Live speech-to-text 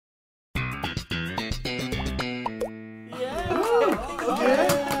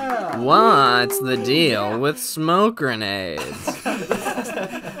What's the deal with smoke grenades?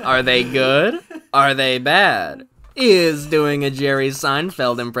 Are they good? Are they bad? Is doing a Jerry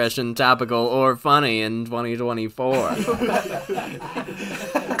Seinfeld impression topical or funny in 2024?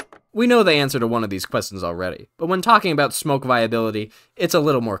 We know the answer to one of these questions already, but when talking about smoke viability, it's a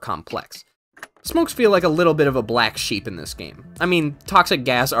little more complex. Smokes feel like a little bit of a black sheep in this game. I mean, toxic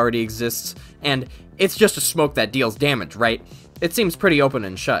gas already exists, and it's just a smoke that deals damage, right? It seems pretty open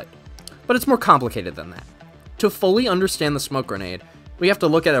and shut. But it's more complicated than that. To fully understand the smoke grenade, we have to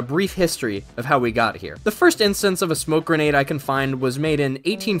look at a brief history of how we got here. The first instance of a smoke grenade I can find was made in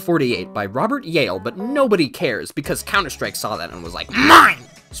 1848 by Robert Yale, but nobody cares because Counter-Strike saw that and was like, mine!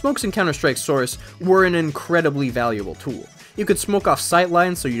 Smokes in Counter-Strike Source were an incredibly valuable tool. You could smoke off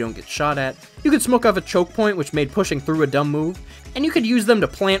sightlines so you don't get shot at, you could smoke off a choke point which made pushing through a dumb move, and you could use them to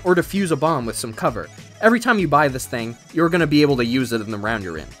plant or defuse a bomb with some cover. Every time you buy this thing, you're going to be able to use it in the round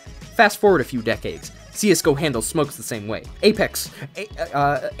you're in. Fast forward a few decades, CSGO handles smokes the same way. Apex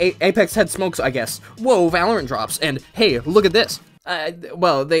had smokes, I guess. Whoa, Valorant drops, and hey, look at this.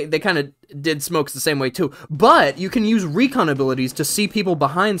 Well, they kind of did smokes the same way too, but you can use recon abilities to see people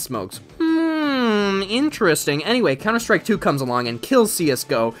behind smokes. Interesting. Anyway, Counter-Strike 2 comes along and kills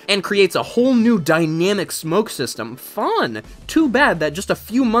CSGO and creates a whole new dynamic smoke system. Fun! Too bad that just a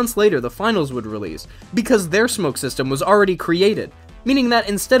few months later the finals would release, because their smoke system was already created, meaning that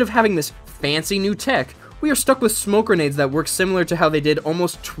instead of having this fancy new tech, we are stuck with smoke grenades that work similar to how they did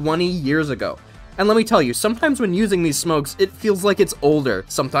almost 20 years ago. And let me tell you, sometimes when using these smokes, it feels like it's older.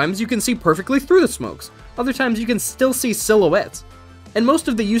 Sometimes you can see perfectly through the smokes. Other times you can still see silhouettes. And most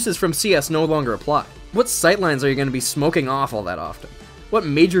of the uses from CS no longer apply. What sightlines are you going to be smoking off all that often? What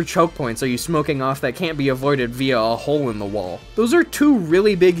major choke points are you smoking off that can't be avoided via a hole in the wall? Those are two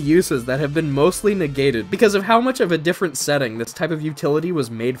really big uses that have been mostly negated because of how much of a different setting this type of utility was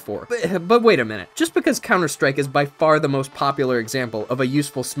made for. But wait a minute, just because Counter-Strike is by far the most popular example of a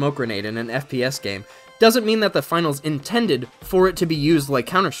useful smoke grenade in an FPS game, doesn't mean that the finals intended for it to be used like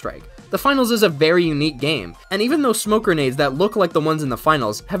Counter-Strike. The finals is a very unique game, and even though smoke grenades that look like the ones in the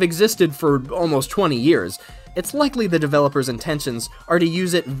finals have existed for almost 20 years, it's likely the developers' intentions are to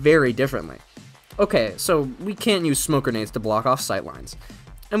use it very differently. Okay, so we can't use smoke grenades to block off sightlines,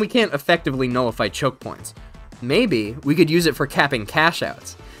 and we can't effectively nullify choke points. Maybe we could use it for capping cash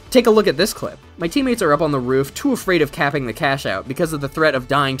outs. Take a look at this clip. My teammates are up on the roof, too afraid of capping the cash out because of the threat of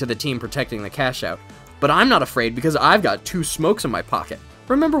dying to the team protecting the cash out. But I'm not afraid because I've got 2 smokes in my pocket.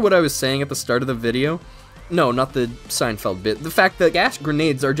 Remember what I was saying at the start of the video? No, not the Seinfeld bit. The fact that gas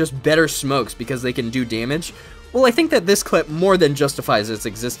grenades are just better smokes because they can do damage? Well, I think that this clip more than justifies its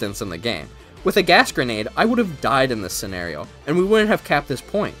existence in the game. With a gas grenade, I would have died in this scenario, and we wouldn't have capped this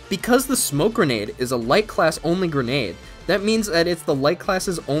point. Because the smoke grenade is a light class only grenade, that means that it's the light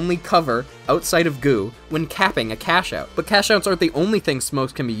class's only cover outside of goo when capping a cash out. But cash outs aren't the only thing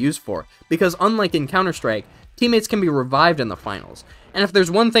smokes can be used for, because unlike in Counter-Strike, teammates can be revived in the finals. And if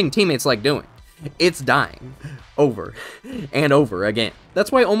there's one thing teammates like doing, it's dying. Over and over again.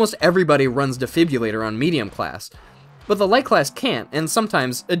 That's why almost everybody runs defibrillator on medium class. But the light class can't, and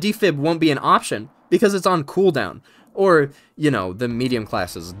sometimes a defib won't be an option because it's on cooldown. Or, you know, the medium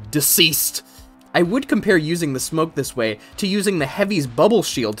class is deceased. I would compare using the smoke this way to using the heavy's bubble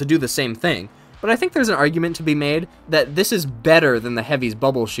shield to do the same thing, but I think there's an argument to be made that this is better than the heavy's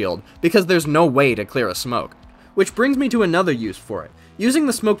bubble shield because there's no way to clear a smoke. Which brings me to another use for it, using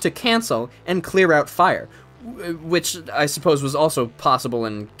the smoke to cancel and clear out fire, which I suppose was also possible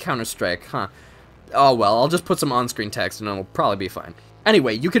in Counter-Strike, huh? Oh well, I'll just put some on-screen text and it'll probably be fine.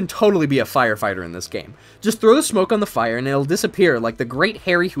 Anyway, you can totally be a firefighter in this game. Just throw the smoke on the fire and it'll disappear like the Great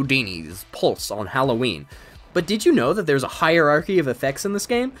Harry Houdini's pulse on Halloween. But did you know that there's a hierarchy of effects in this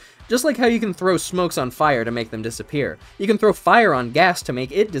game? Just like how you can throw smokes on fire to make them disappear, you can throw fire on gas to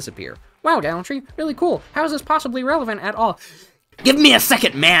make it disappear. Wow, Gallantry, really cool. How is this possibly relevant at all? Give me a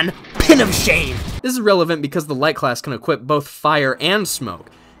second, man! Pin of shame! This is relevant because the light class can equip both fire and smoke,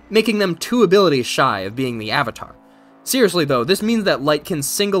 making them 2 abilities shy of being the avatar. Seriously though, this means that light can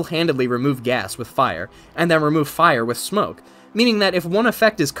single-handedly remove gas with fire, and then remove fire with smoke, meaning that if one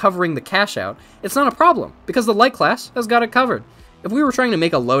effect is covering the cash out, it's not a problem, because the light class has got it covered. If we were trying to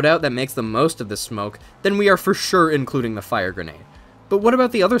make a loadout that makes the most of this smoke, then we are for sure including the fire grenade. But what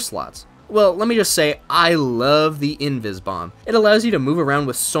about the other slots? Well, let me just say, I love the Invis Bomb. It allows you to move around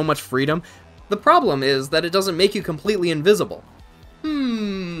with so much freedom. The problem is that it doesn't make you completely invisible.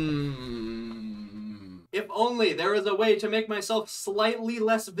 If only there was a way to make myself slightly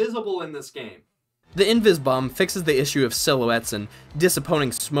less visible in this game. The Invis Bomb fixes the issue of silhouettes and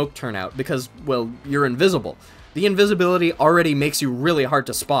disappointing smoke turnout because, well, you're invisible. The invisibility already makes you really hard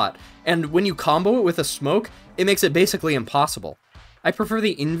to spot, and when you combo it with a smoke, it makes it basically impossible. I prefer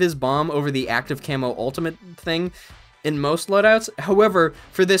the invis bomb over the active camo ultimate thing in most loadouts. However,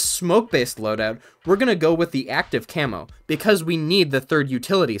 for this smoke-based loadout, we're gonna go with the active camo, because we need the third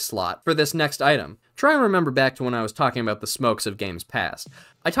utility slot for this next item. Try and remember back to when I was talking about the smokes of games past.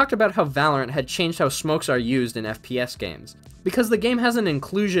 I talked about how Valorant had changed how smokes are used in FPS games, because the game has an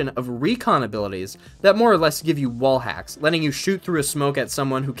inclusion of recon abilities that more or less give you wall hacks, letting you shoot through a smoke at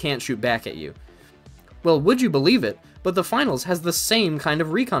someone who can't shoot back at you. Well, would you believe it, but the Finals has the same kind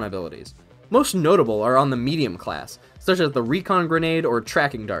of recon abilities. Most notable are on the medium class, such as the recon grenade or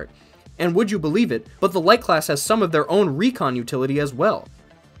tracking dart. And would you believe it, but the light class has some of their own recon utility as well.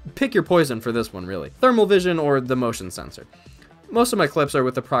 Pick your poison for this one, really. Thermal vision or the motion sensor. Most of my clips are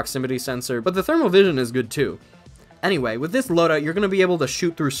with the proximity sensor, but the thermal vision is good too. Anyway, with this loadout, you're going to be able to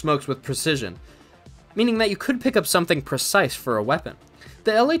shoot through smokes with precision, meaning that you could pick up something precise for a weapon.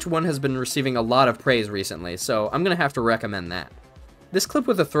 The LH1 has been receiving a lot of praise recently, so I'm going to have to recommend that. This clip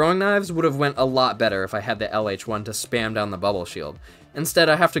with the throwing knives would have went a lot better if I had the LH1 to spam down the bubble shield. Instead,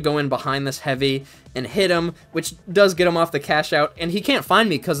 I have to go in behind this heavy and hit him, which does get him off the cash out, and he can't find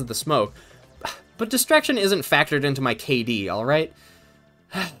me because of the smoke. But distraction isn't factored into my KD, alright?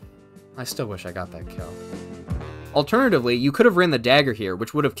 I still wish I got that kill. Alternatively, you could have ran the dagger here,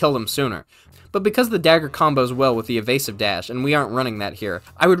 which would have killed him sooner. But because the dagger combos well with the evasive dash, and we aren't running that here,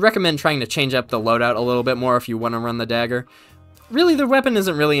 I would recommend trying to change up the loadout a little bit more if you want to run the dagger. Really, the weapon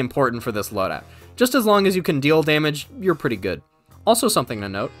isn't really important for this loadout. Just as long as you can deal damage, you're pretty good. Also something to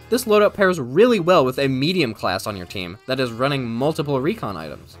note, this loadout pairs really well with a medium class on your team that is running multiple recon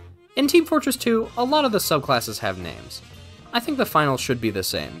items. In Team Fortress 2, a lot of the subclasses have names. I think the Finals should be the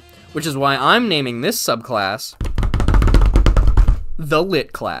same, which is why I'm naming this subclass the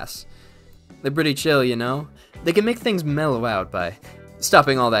Lit class. They're pretty chill, you know? They can make things mellow out by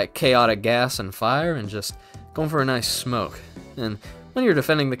stopping all that chaotic gas and fire and just going for a nice smoke. And when you're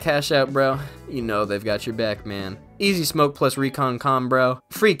defending the cash out, bro, you know they've got your back, man. Easy smoke plus recon com, bro.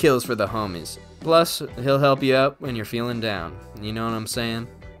 Free kills for the homies. Plus, he'll help you out when you're feeling down. You know what I'm saying?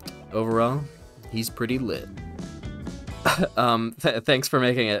 Overall, he's pretty lit. Thanks for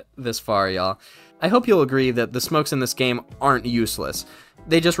making it this far, y'all. I hope you'll agree that the smokes in this game aren't useless.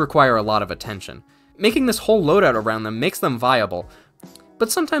 They just require a lot of attention. Making this whole loadout around them makes them viable,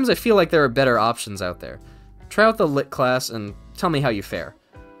 but sometimes I feel like there are better options out there. Try out the Lit class and tell me how you fare.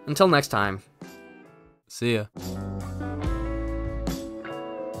 Until next time, see ya.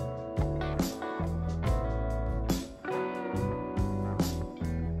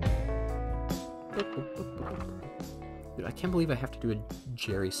 Dude, I can't believe I have to do a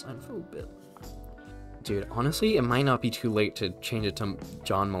Jerry Seinfeld bit. Dude, honestly, it might not be too late to change it to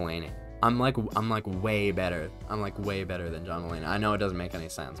John Mulaney. I'm like way better. I'm like way better than John Mulaney. I know it doesn't make any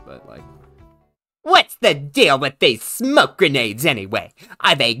sense, but like. What's the deal with these smoke grenades anyway?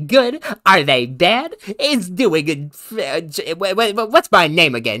 Are they good? Are they bad? Is doing what's my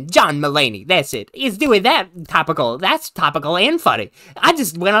name again? John Mulaney, that's it. Is doing that topical. That's topical and funny. I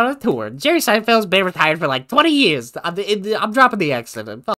just went on a tour. Jerry Seinfeld's been retired for like 20 years. I'm dropping the accent.